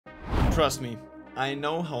Trust me, I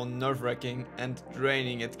know how nerve-wracking and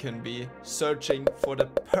draining it can be searching for the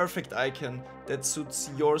perfect icon that suits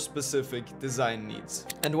your specific design needs.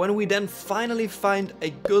 And when we then finally find a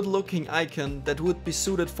good-looking icon that would be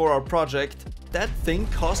suited for our project, that thing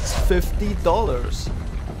costs $50.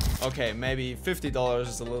 Okay, maybe $50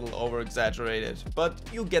 is a little over-exaggerated, but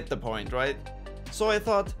you get the point, right? So I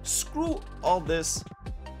thought, screw all this,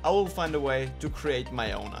 I will find a way to create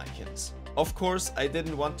my own icons. Of course, I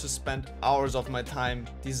didn't want to spend hours of my time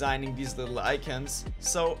designing these little icons,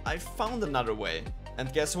 so I found another way.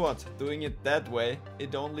 And guess what? Doing it that way,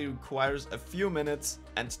 it only requires a few minutes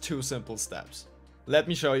and 2 simple steps. Let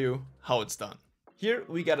me show you how it's done. Here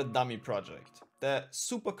we got a dummy project, the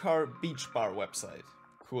Supercar Beach Bar website.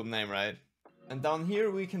 Cool name, right? And down here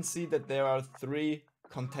we can see that there are 3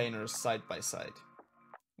 containers side by side.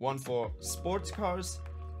 One for sports cars,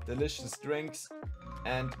 delicious drinks,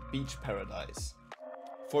 and beach paradise.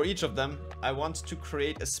 For each of them, I want to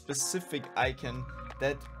create a specific icon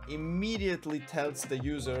that immediately tells the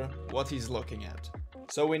user what he's looking at.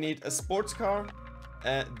 So we need a sports car,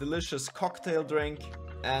 a delicious cocktail drink,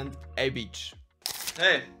 and a beach.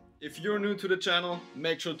 Hey, if you're new to the channel,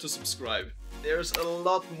 make sure to subscribe. There's a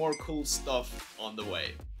lot more cool stuff on the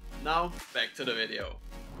way. Now, back to the video.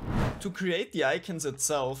 To create the icons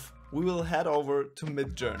itself, we will head over to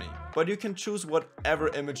MidJourney, but you can choose whatever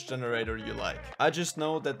image generator you like. I just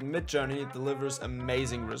know that MidJourney delivers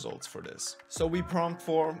amazing results for this. So we prompt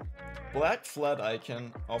for black flat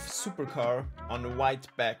icon of supercar on a white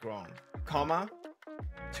background, comma,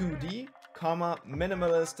 2D, comma,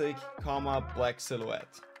 minimalistic, comma, black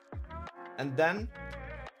silhouette. And then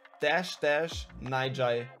dash dash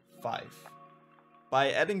Nijai 5.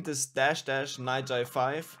 By adding this dash dash Nijai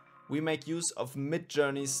 5, we make use of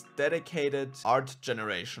MidJourney's dedicated art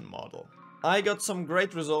generation model. I got some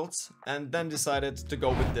great results and then decided to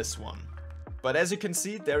go with this one. But as you can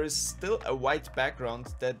see, there is still a white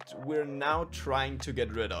background that we're now trying to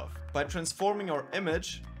get rid of by transforming our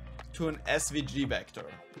image to an SVG vector.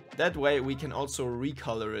 That way we can also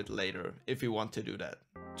recolor it later if we want to do that.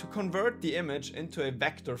 To convert the image into a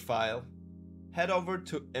vector file, head over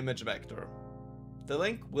to Image Vector. The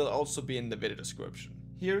link will also be in the video description.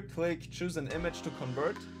 Here, click choose an image to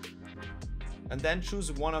convert and then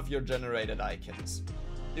choose one of your generated icons.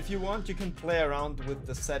 If you want, you can play around with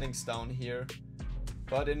the settings down here,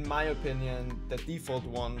 but in my opinion, the default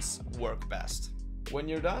ones work best. When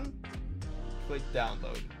you're done, click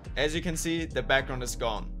download. As you can see, the background is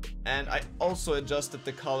gone, and I also adjusted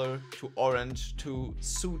the color to orange to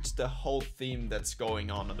suit the whole theme that's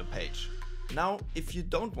going on the page. Now, if you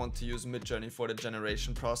don't want to use MidJourney for the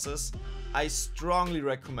generation process, I strongly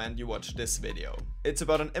recommend you watch this video. It's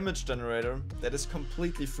about an image generator that is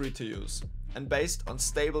completely free to use and based on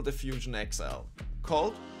Stable Diffusion XL,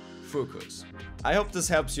 called Focus. I hope this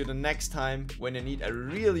helps you the next time when you need a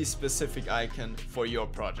really specific icon for your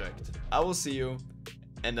project. I will see you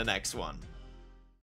in the next one.